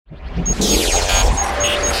Welcome.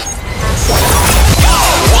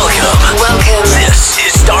 This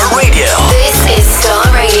is Star Radio. This is Star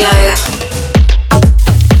Radio.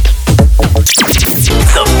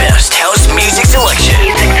 The best house music selection.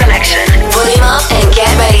 Volume up and get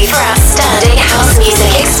ready for outstanding house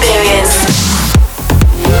music experience.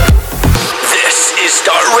 This is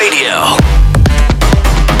Star Radio.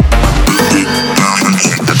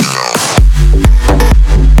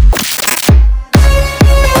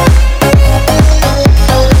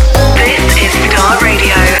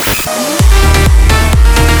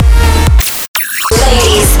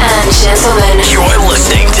 Gentlemen, you're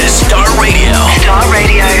listening to Star Radio. Star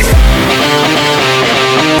Radio.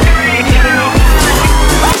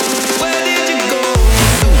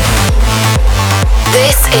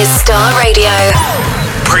 This is Star Radio.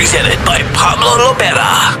 Presented by Pablo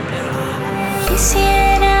Lopera.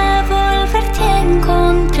 Quisiera volverte a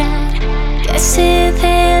encontrar, que se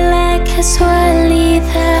dé la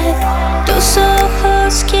casualidad. Tus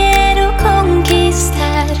ojos quiero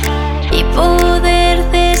conquistar y poder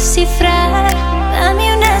descifrar.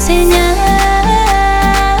 Dame una señal.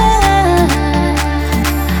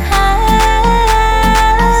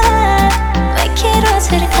 Me quiero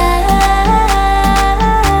acercar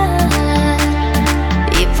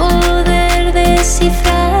y poder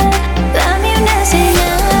descifrar. Dame una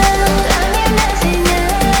señal. Dame una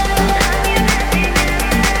señal.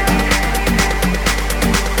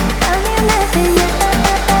 Dame una señal.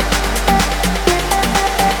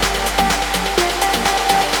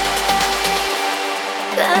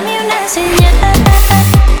 Dame una señal.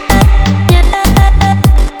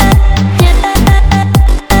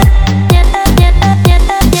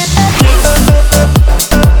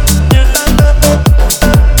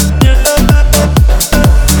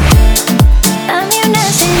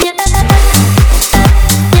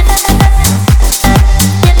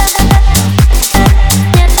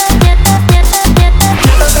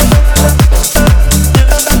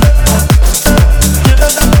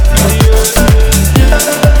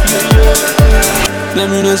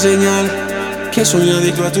 Dame una señal, que soy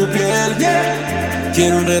adicto a tu piel.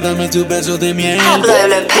 Quiero enredarme tus besos de miel. Pablo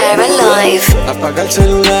Lopera Live. Apaga el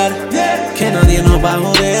celular, que nadie nos va a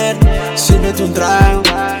joder. Sírvete un trago,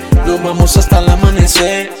 nos vamos hasta el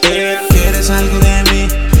amanecer. ¿Quieres algo de mí?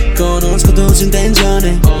 Conozco tus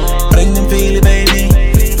intenciones. Prende un fili,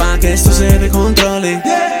 baby, pa' que esto se descontrole.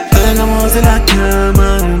 Hagamos de la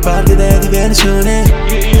cama un parque de diversiones.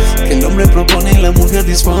 Que el hombre propone y la mujer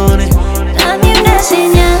dispone. Dame una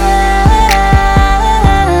señal.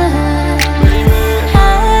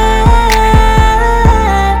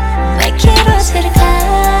 Me quiero acercar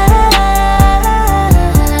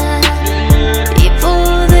y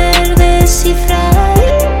poder descifrar.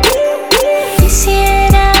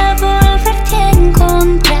 Quisiera volverte a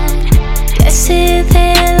encontrar, que se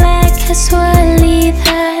dé la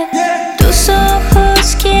casualidad. Tus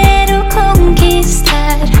ojos quiero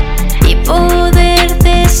conquistar y poder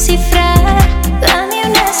descifrar. Dame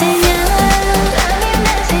una señal, dame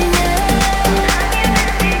una señal,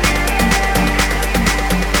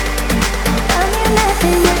 dame una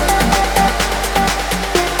señal.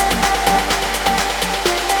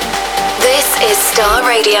 This is Star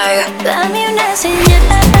Radio. Dame una señal.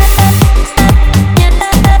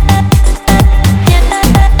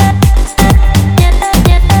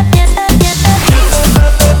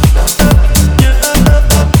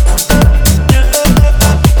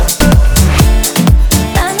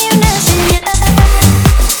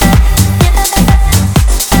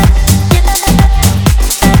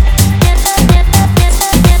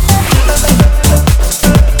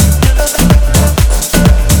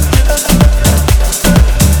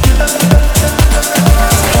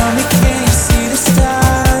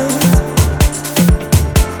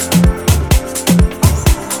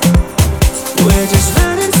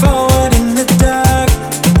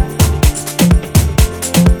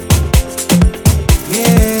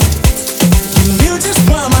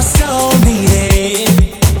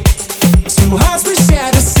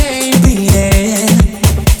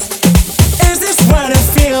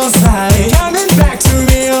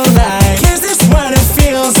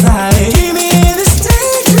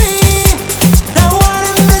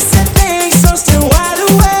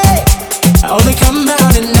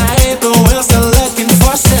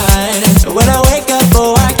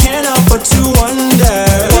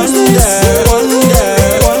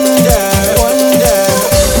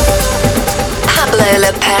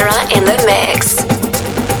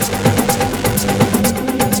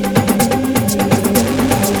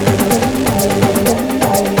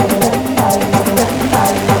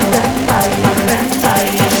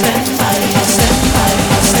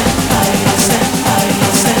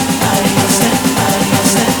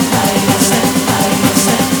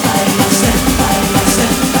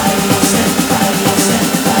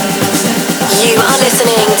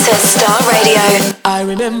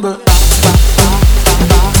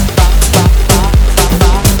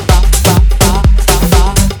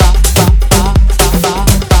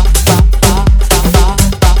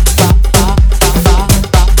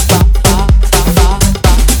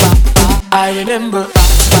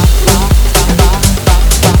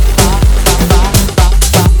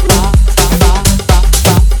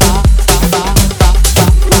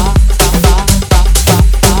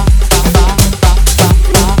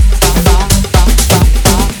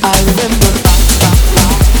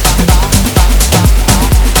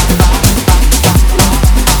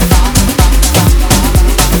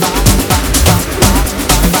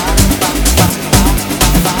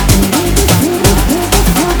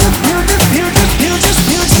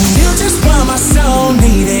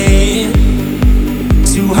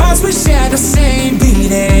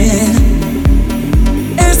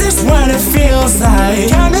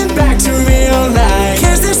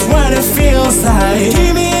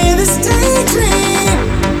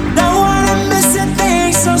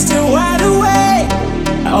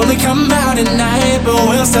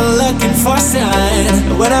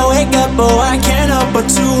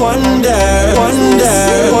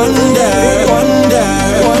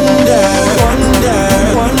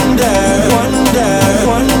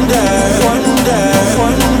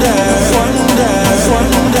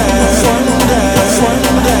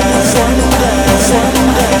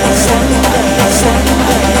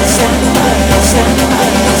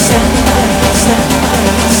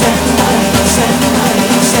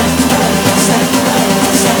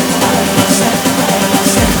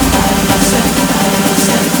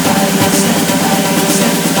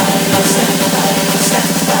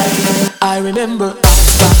 I remember.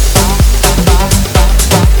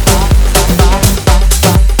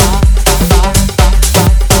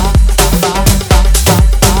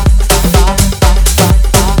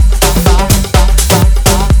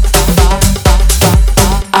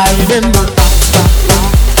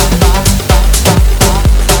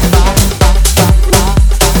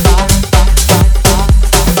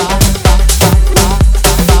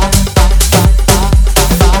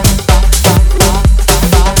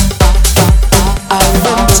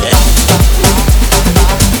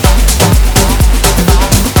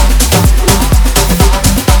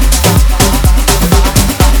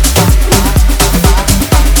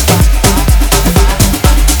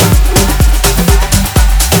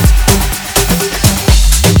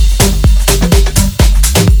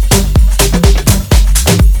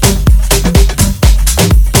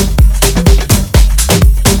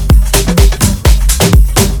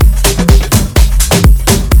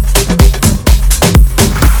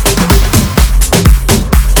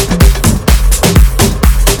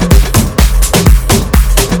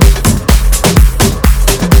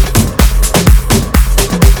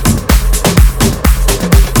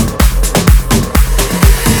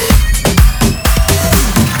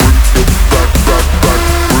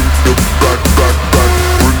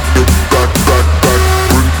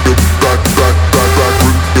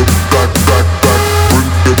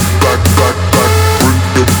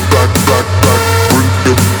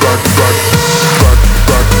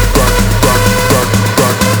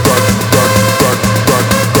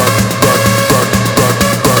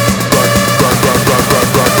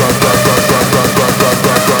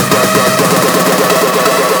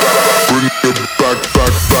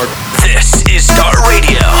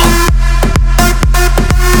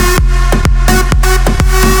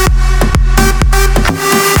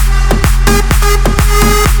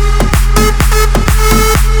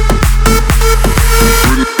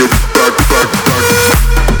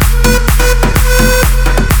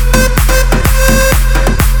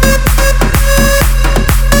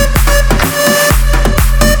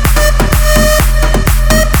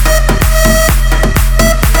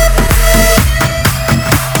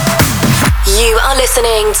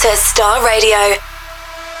 To Star Radio.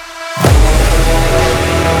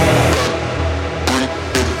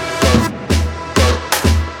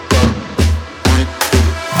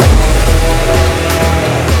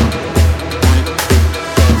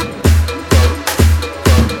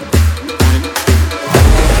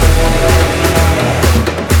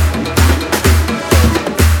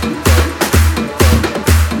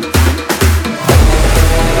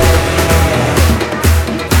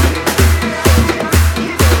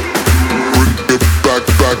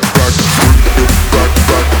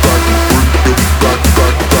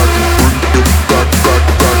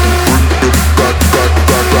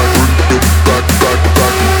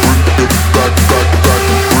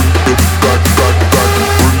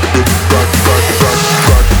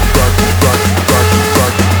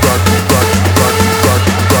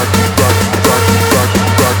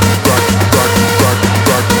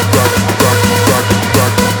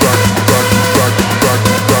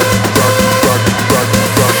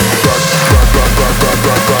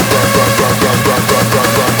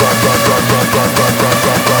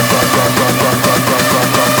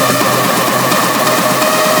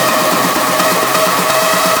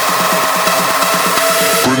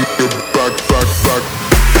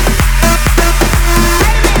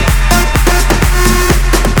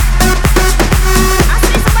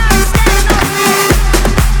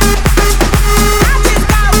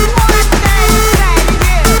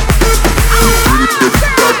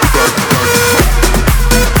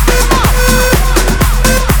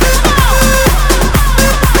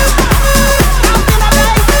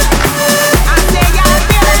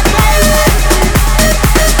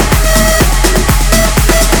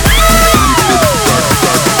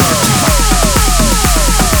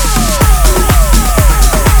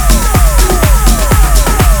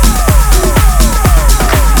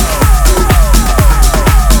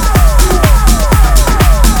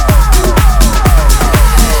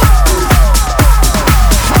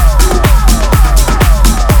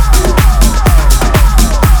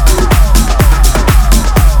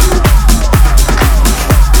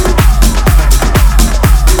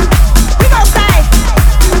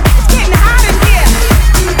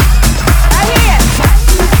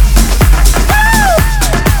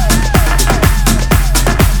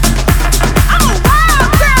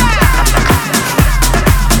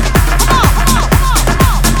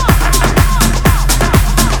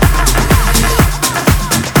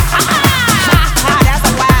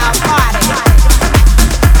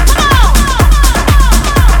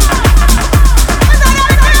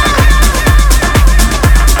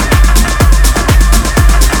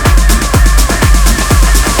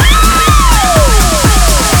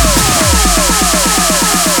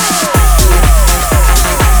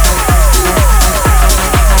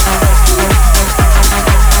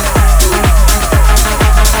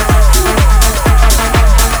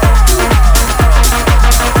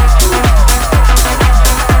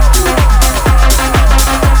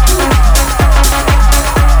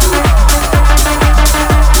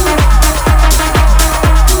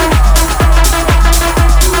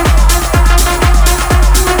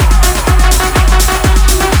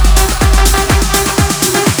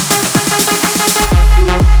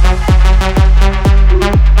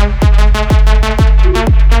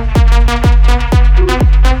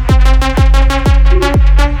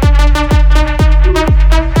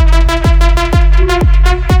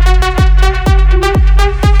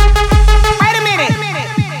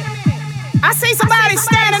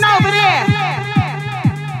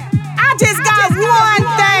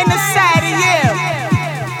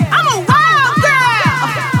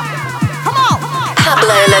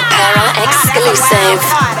 Exclusive.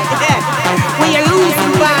 When you lose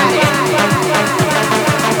somebody.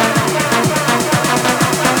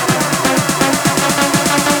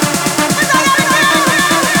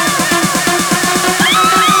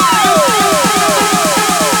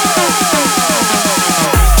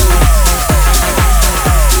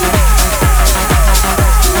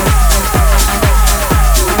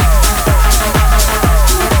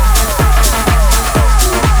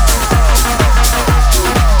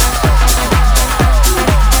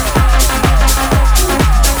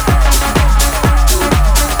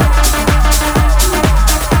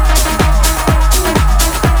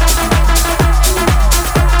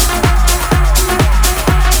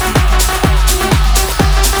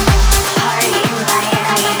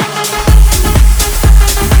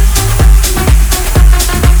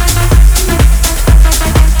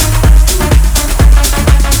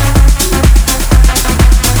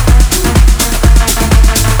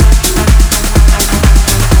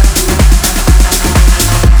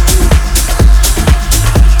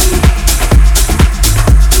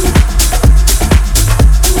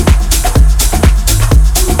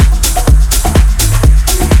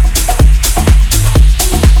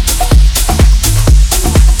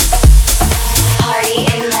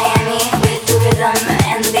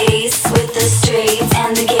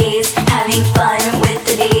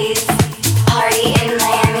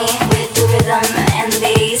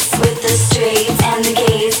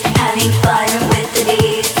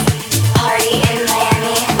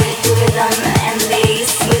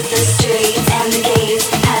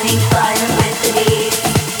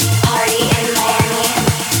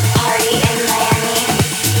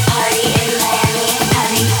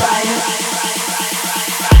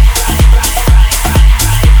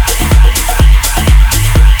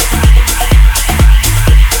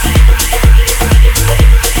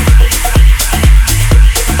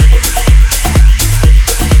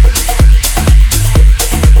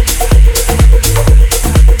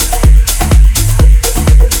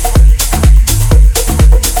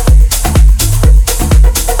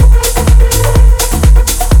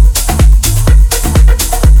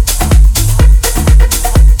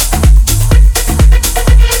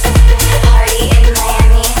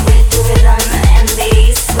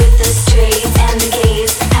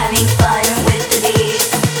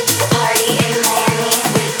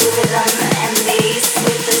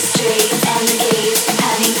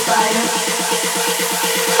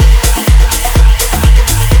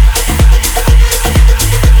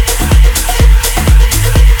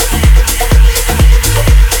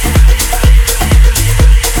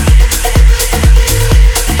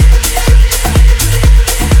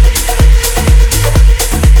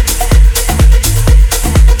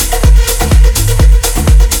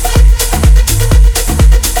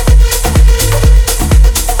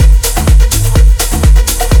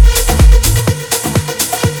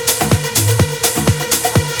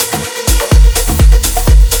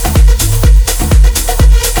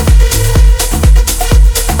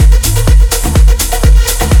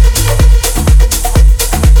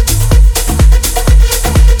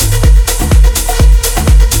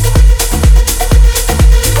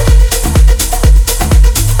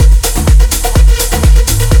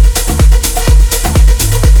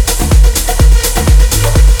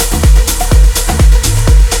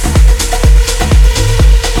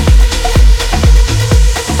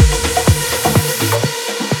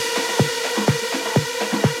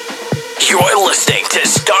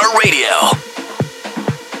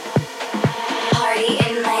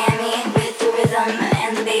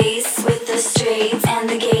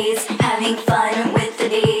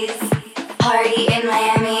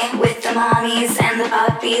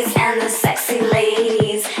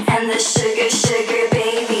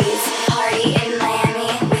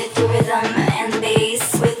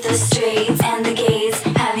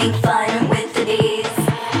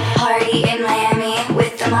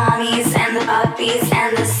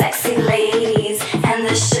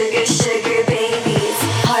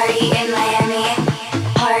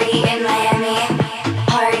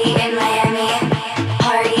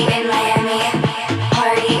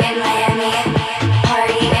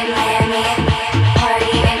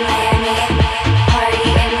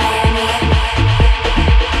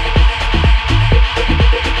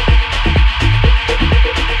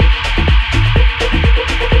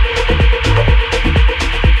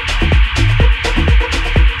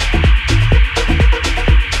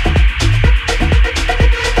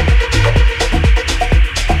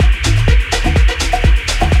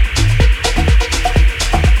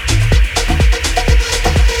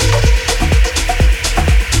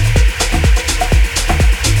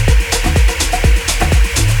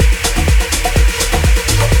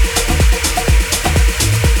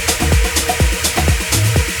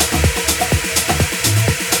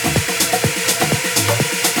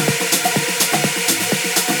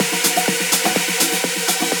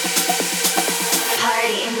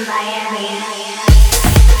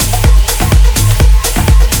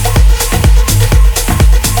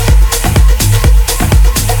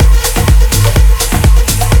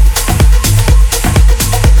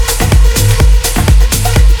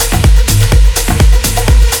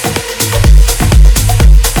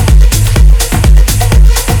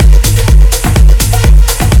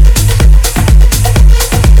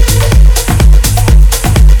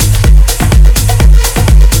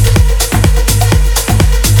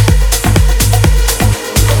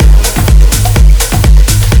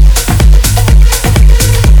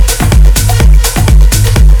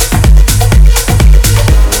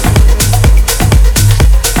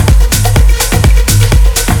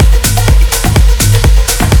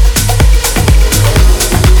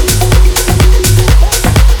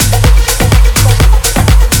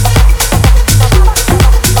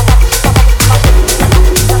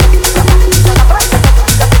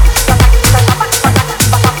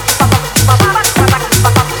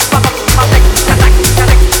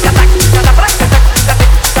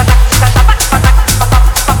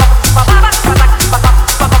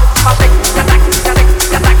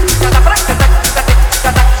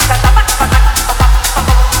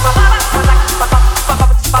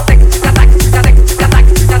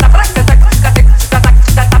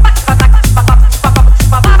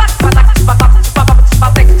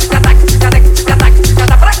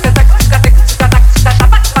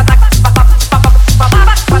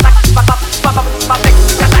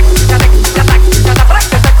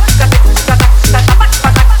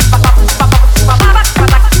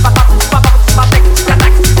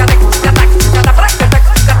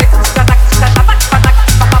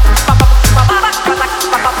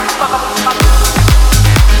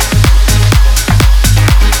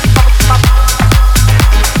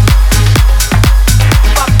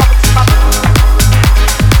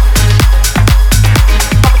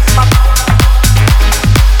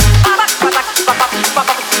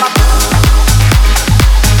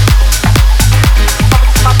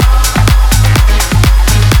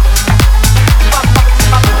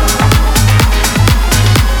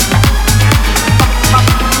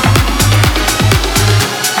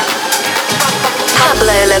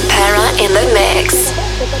 Lopera in the mix.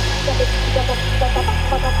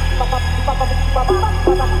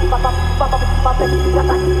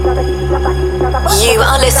 You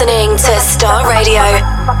are listening to Star Radio.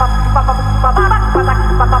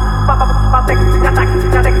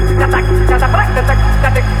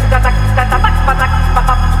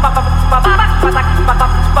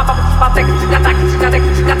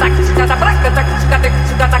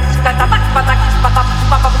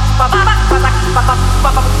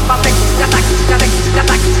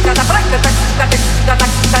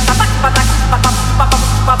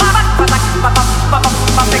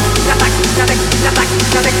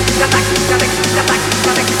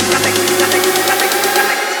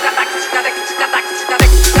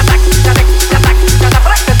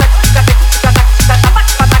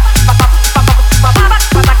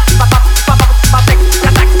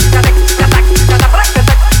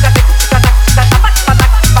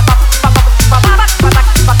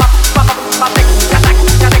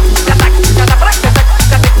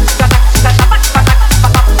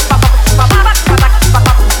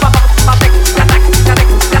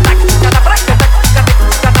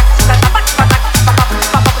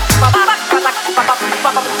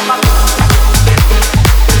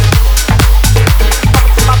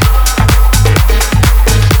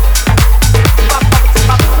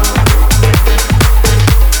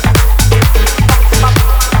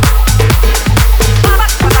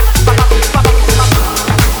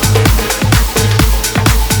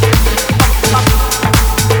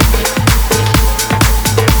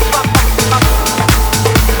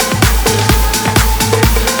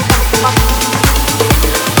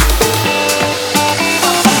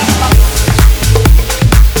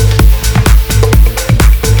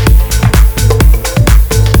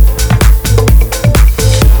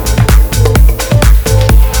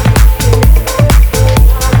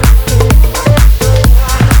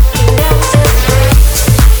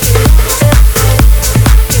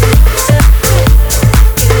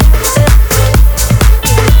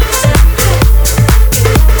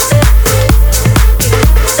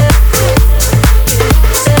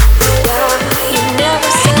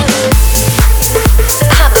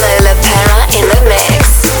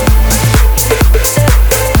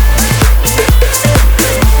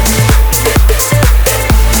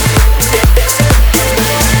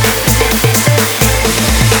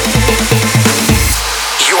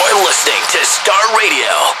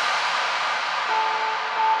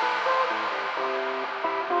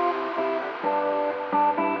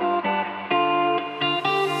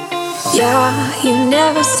 Yeah, you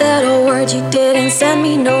never said a word, you didn't send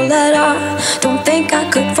me no letter. Don't think I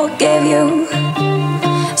could forgive you.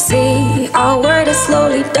 See, our word is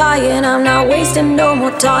slowly dying, I'm not wasting no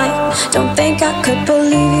more time. Don't think I could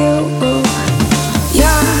believe you.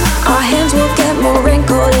 Yeah, our hands will get more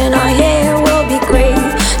wrinkled and our hair will be gray.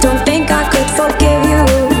 Don't think I could forgive you.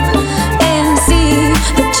 And see,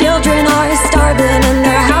 the children are starving and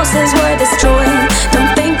their houses were destroyed.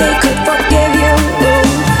 Don't think they could forgive you.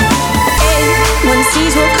 When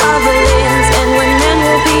seas will cover lands and when men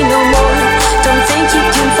will be no more. Don't think you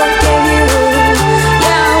can forgive you.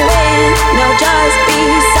 Yeah, when now just be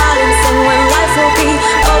silence and when life will be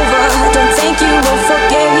over. Don't think you will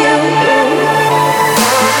forgive you.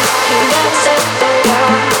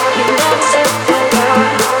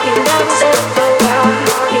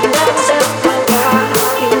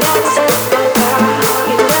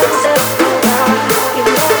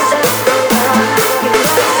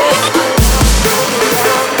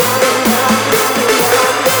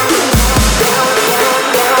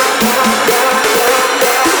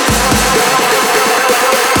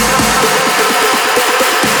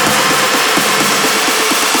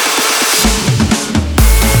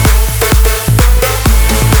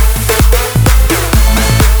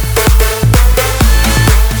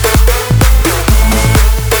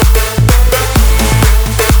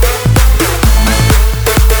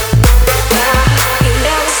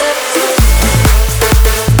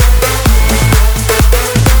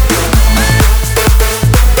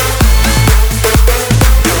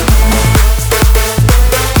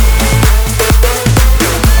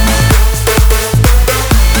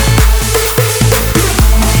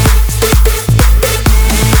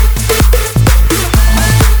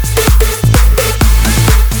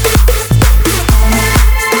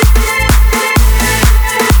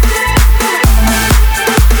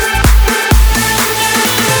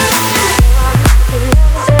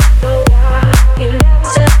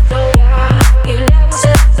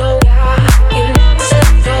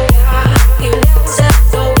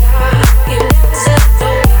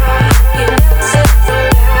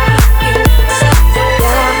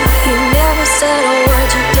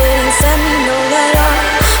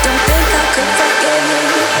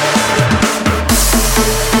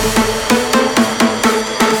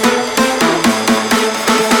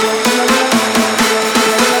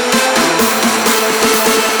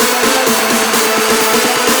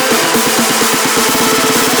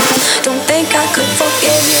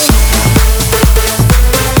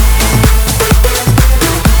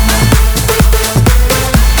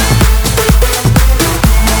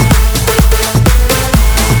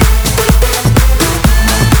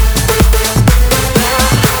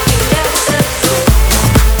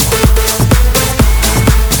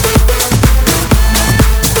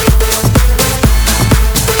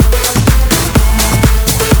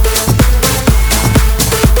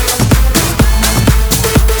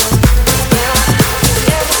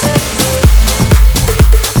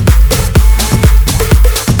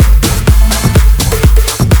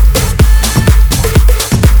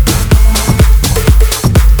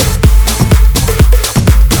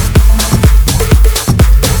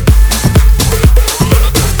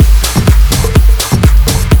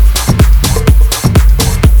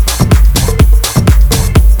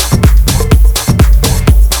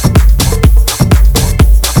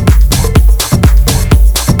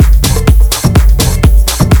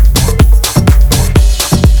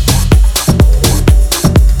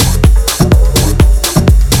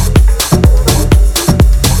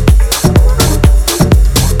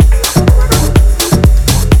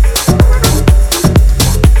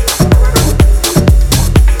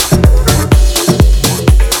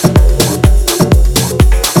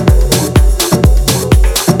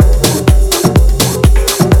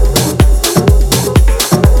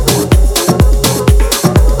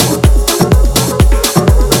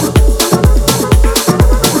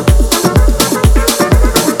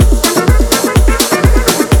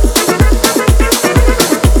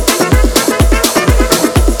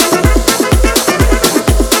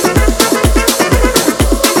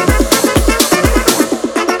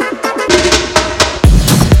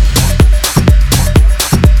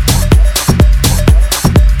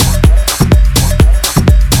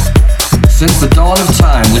 Since the dawn of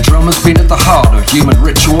time, the drum has been at the heart of human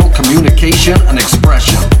ritual, communication, and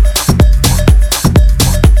expression.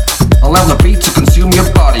 Allow the beat to consume your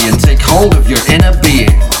body and take hold of your inner being.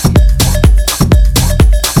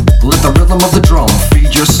 Let the rhythm of the drum feed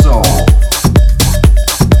your soul.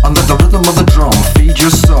 And let the rhythm of the drum feed your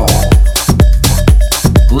soul.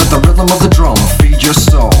 Let the rhythm of the drum feed your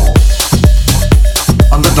soul.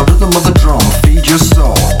 And let the rhythm of the drum feed your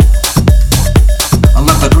soul. And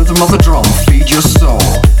let the rhythm of the drum feed your soul.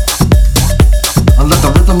 And let the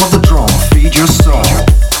rhythm of the drum feed your soul.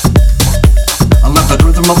 And let the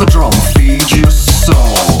rhythm of the drum feed your soul.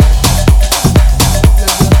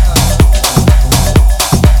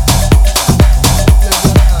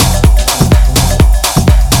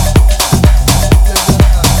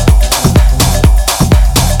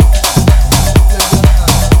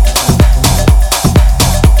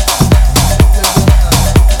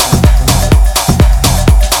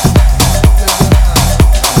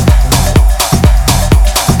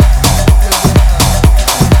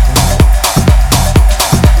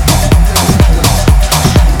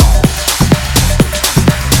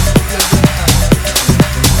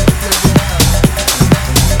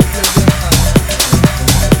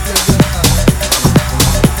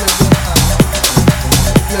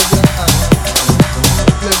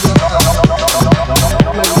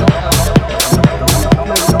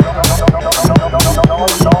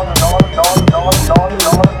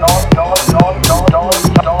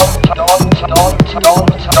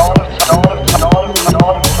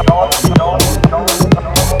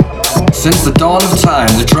 Since the dawn of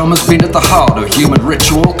time, the drum has been at the heart of human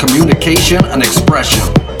ritual, communication, and expression.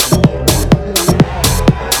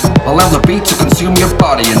 Allow the beat to consume your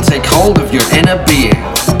body and take hold of your inner being.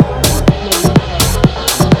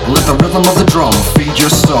 Let the rhythm of the drum feed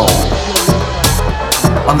your soul.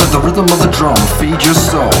 And let the rhythm of the drum feed your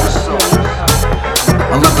soul.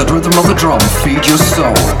 And let the rhythm of the drum feed your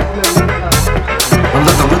soul. And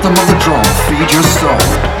let the rhythm of the drum feed your soul.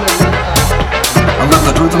 And let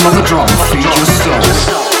the rhythm of the drum feed your soul.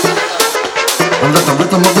 And let the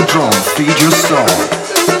rhythm of the drum feed your soul.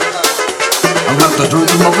 And let the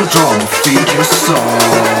rhythm of the drum feed your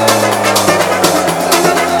soul.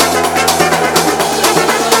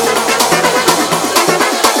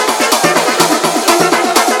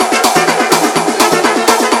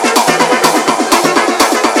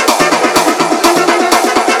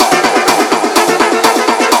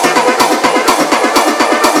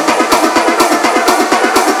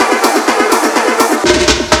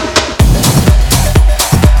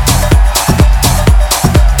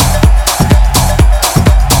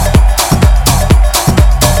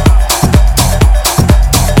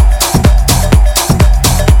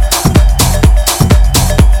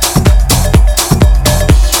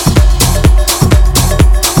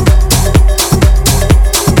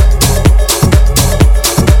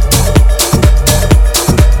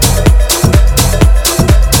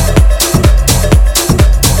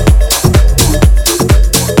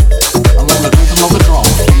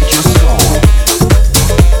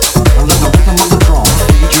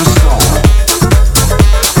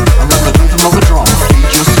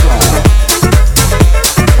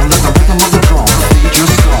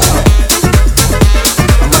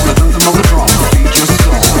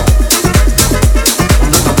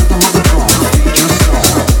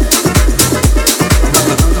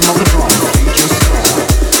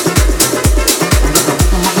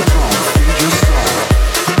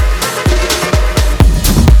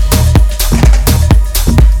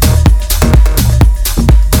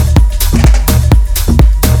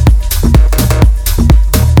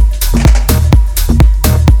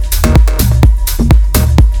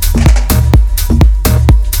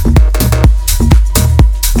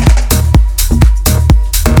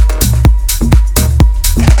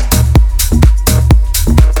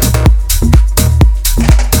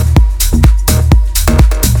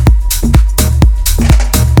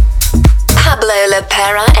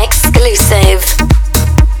 Lopera exclusive.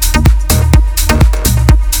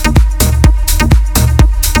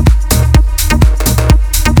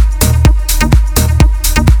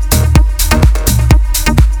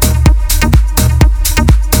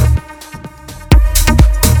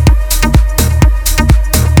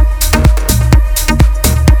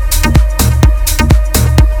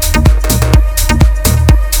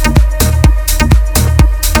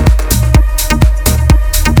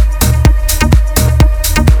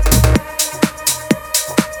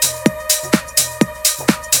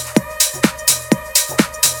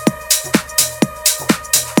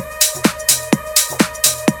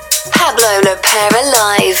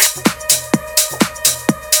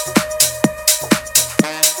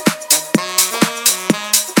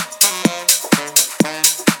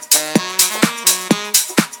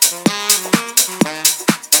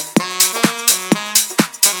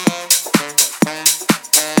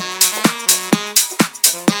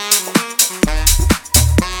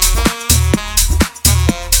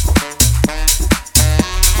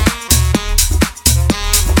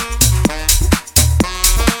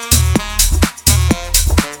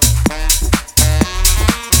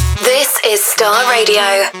 is Star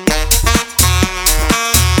Radio.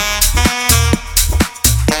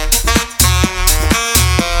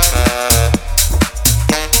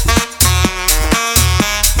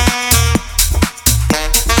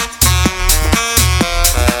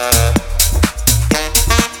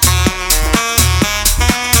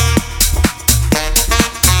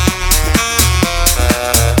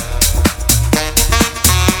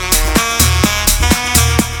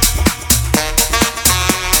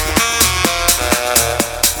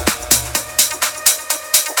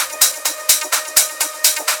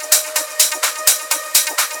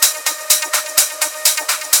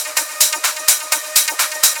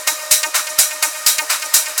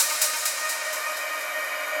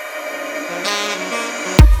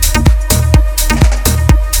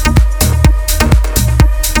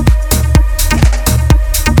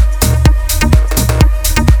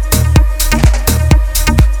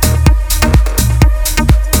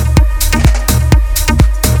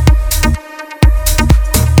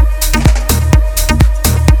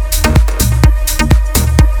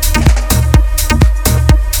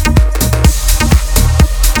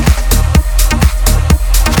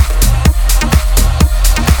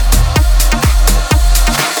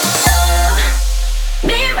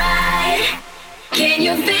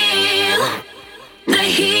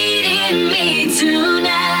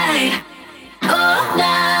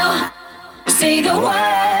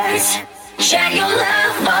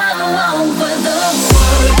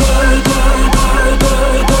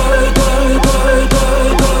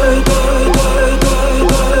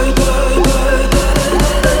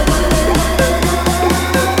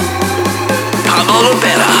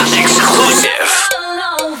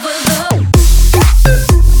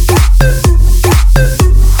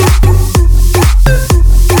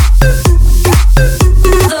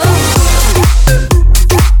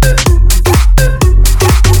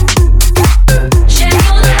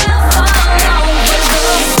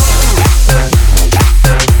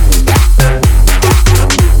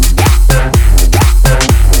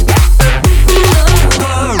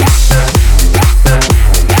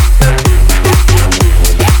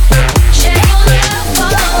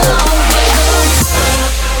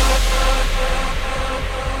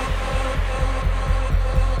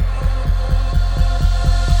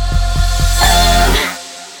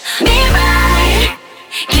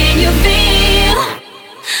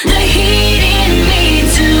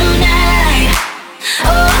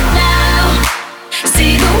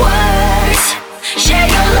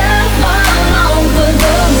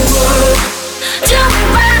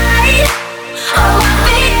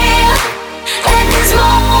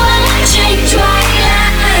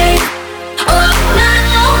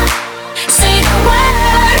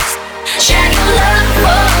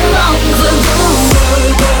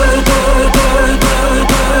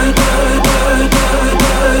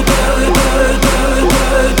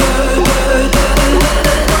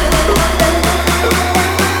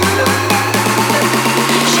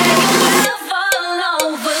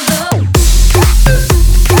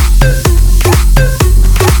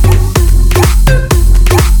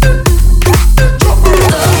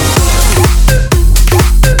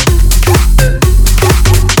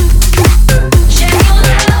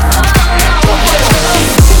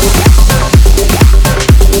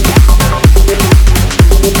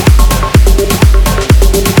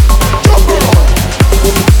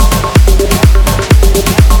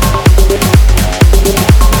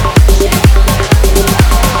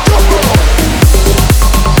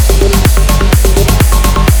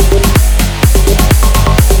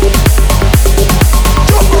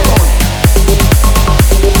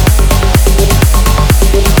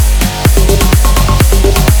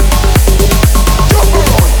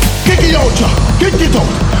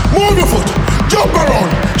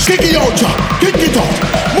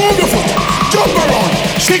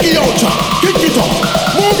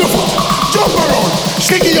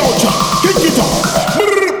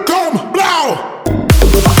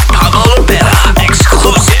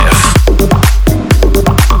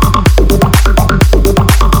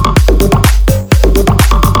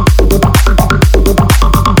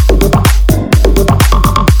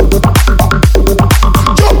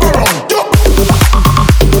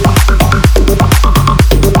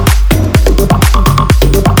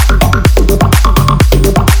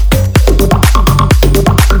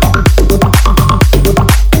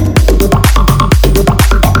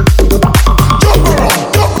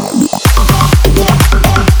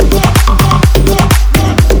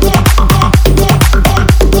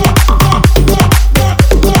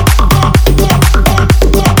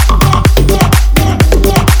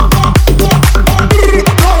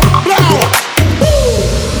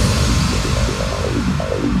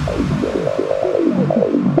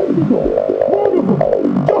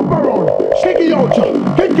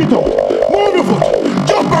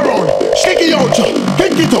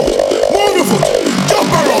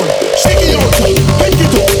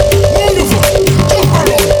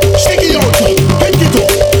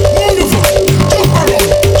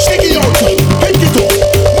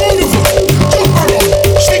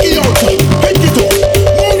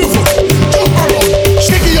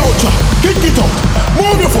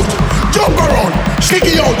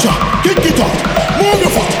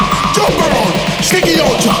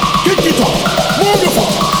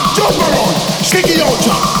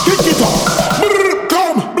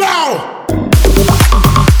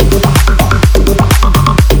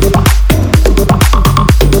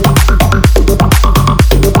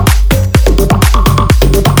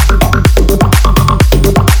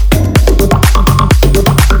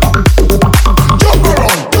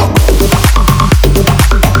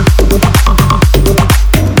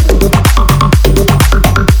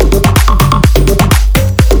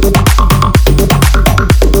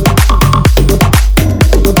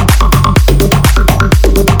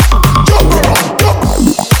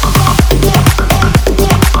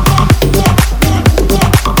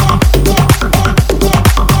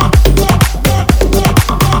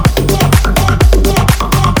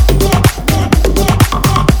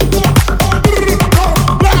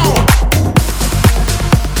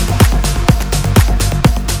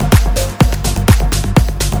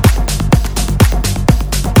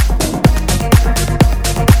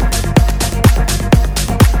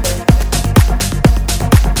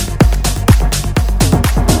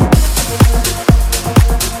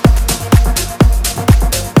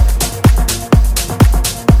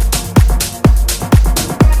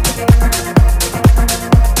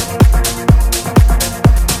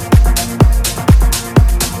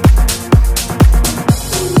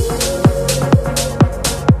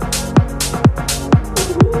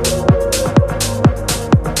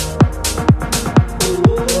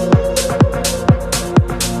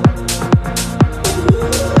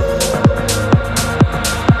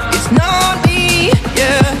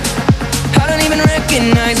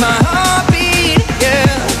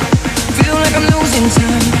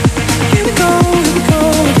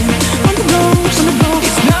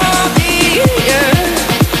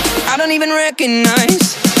 don't even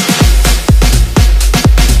recognize.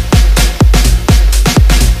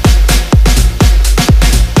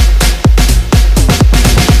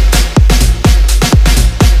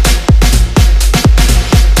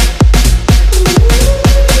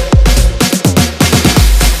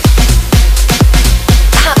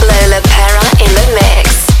 Pablo Lopera in the mix.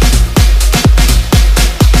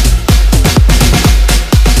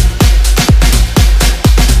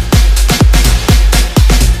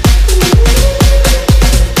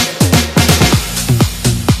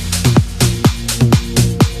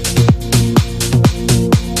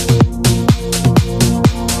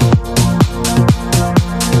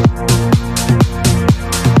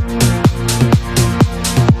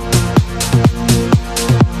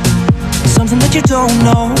 Something that you don't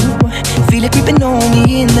know. Feel it creeping on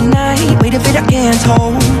me in the night. Weight of it I can't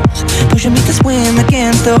hold. Pushing me to swim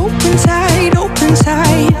against the open tide, open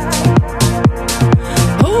tide.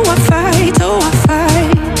 Oh, I fight, oh, I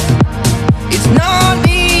fight. It's not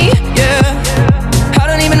me, yeah. I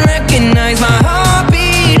don't even recognize my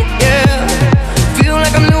heartbeat, yeah. Feel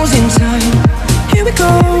like I'm losing time. Here we go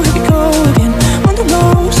again. On the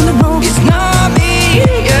ropes, on the ropes. It's not me,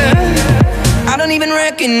 yeah. I don't even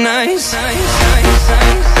recognize.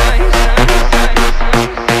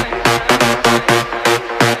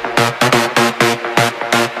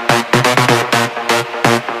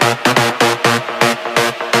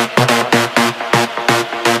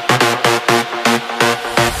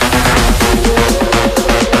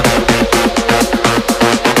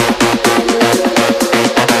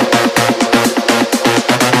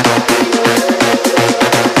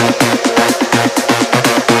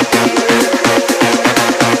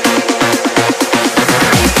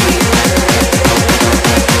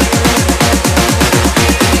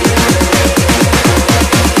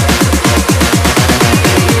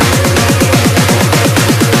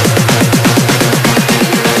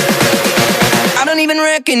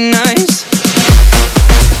 Recognize.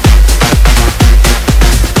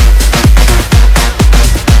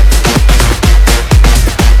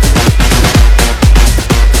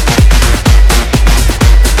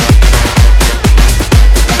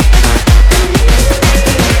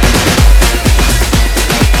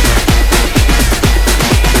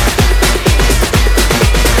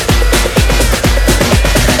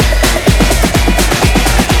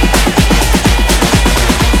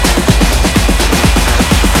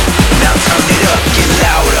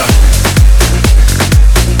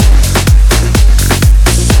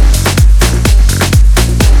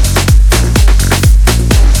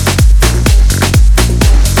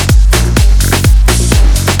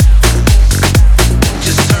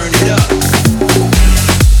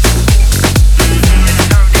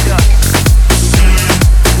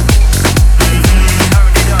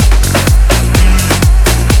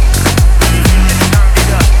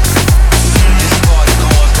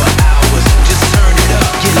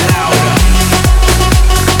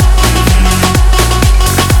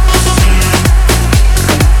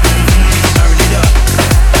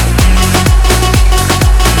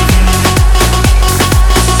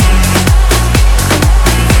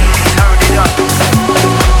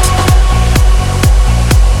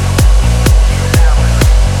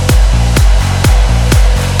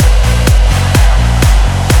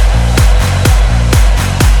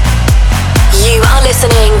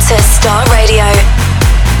 Listening to STARRADIO.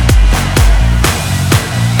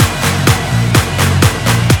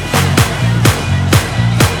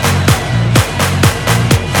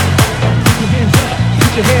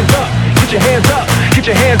 Get your hands up, get your hands up, get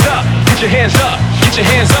your hands up, get your hands up, get your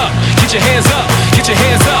hands up, get your hands up, get your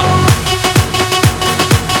hands up.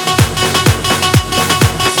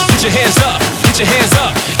 Get your hands up, get your hands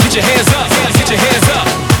up, get your hands up, get your hands up.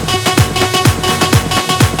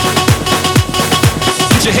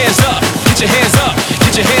 Get your hands up, get your hands up,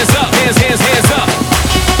 get your hands up, hands up.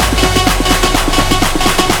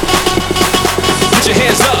 Get your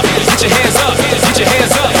hands up, get your hands up, get your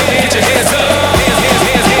hands up, get your hands up.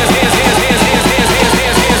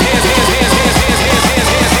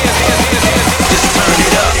 Just turn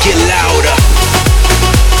it up, get louder.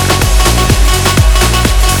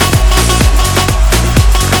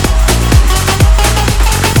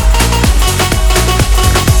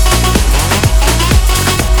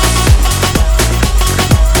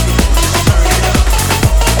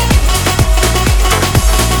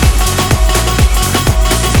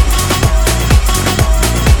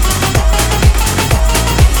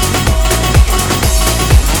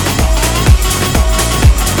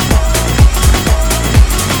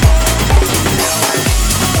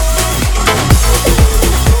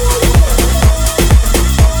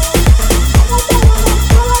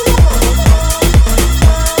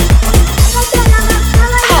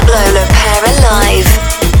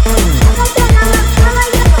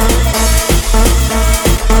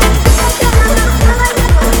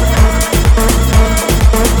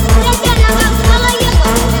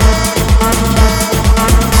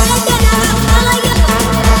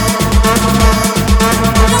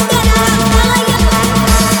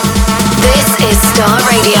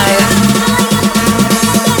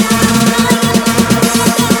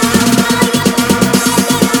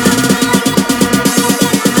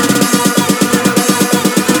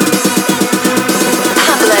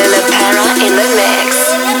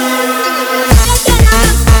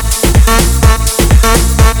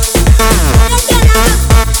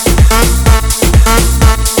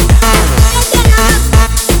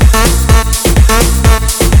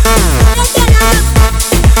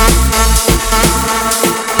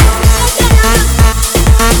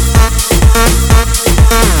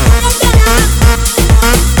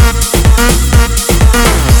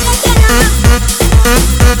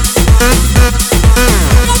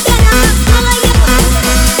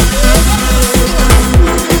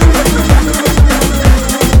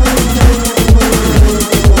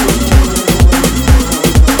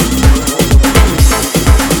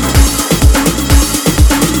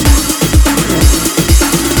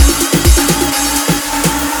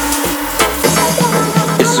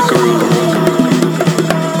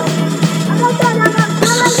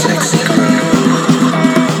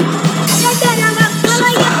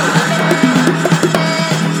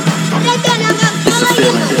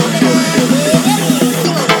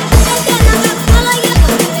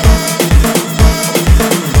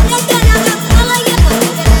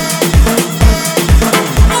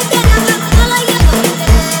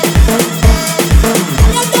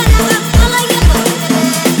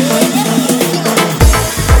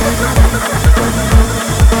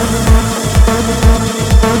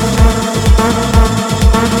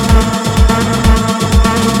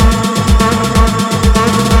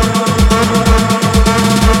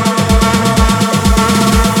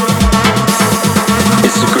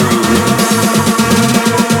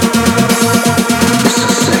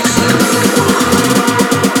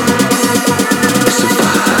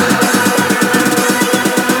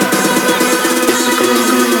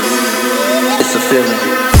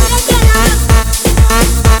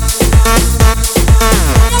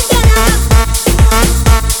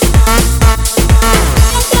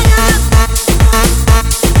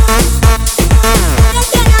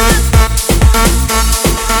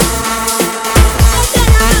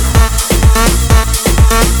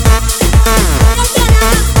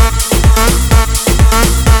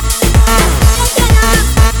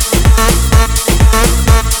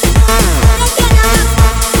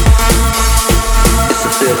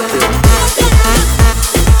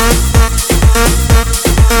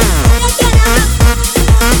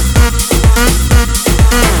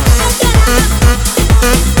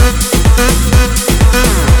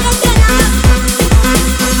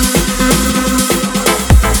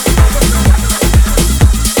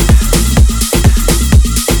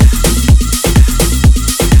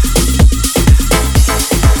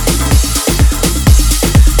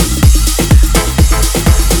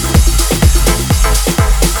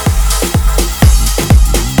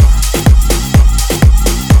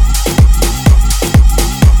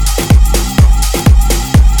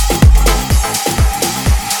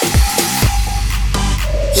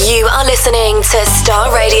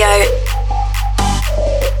 Radio.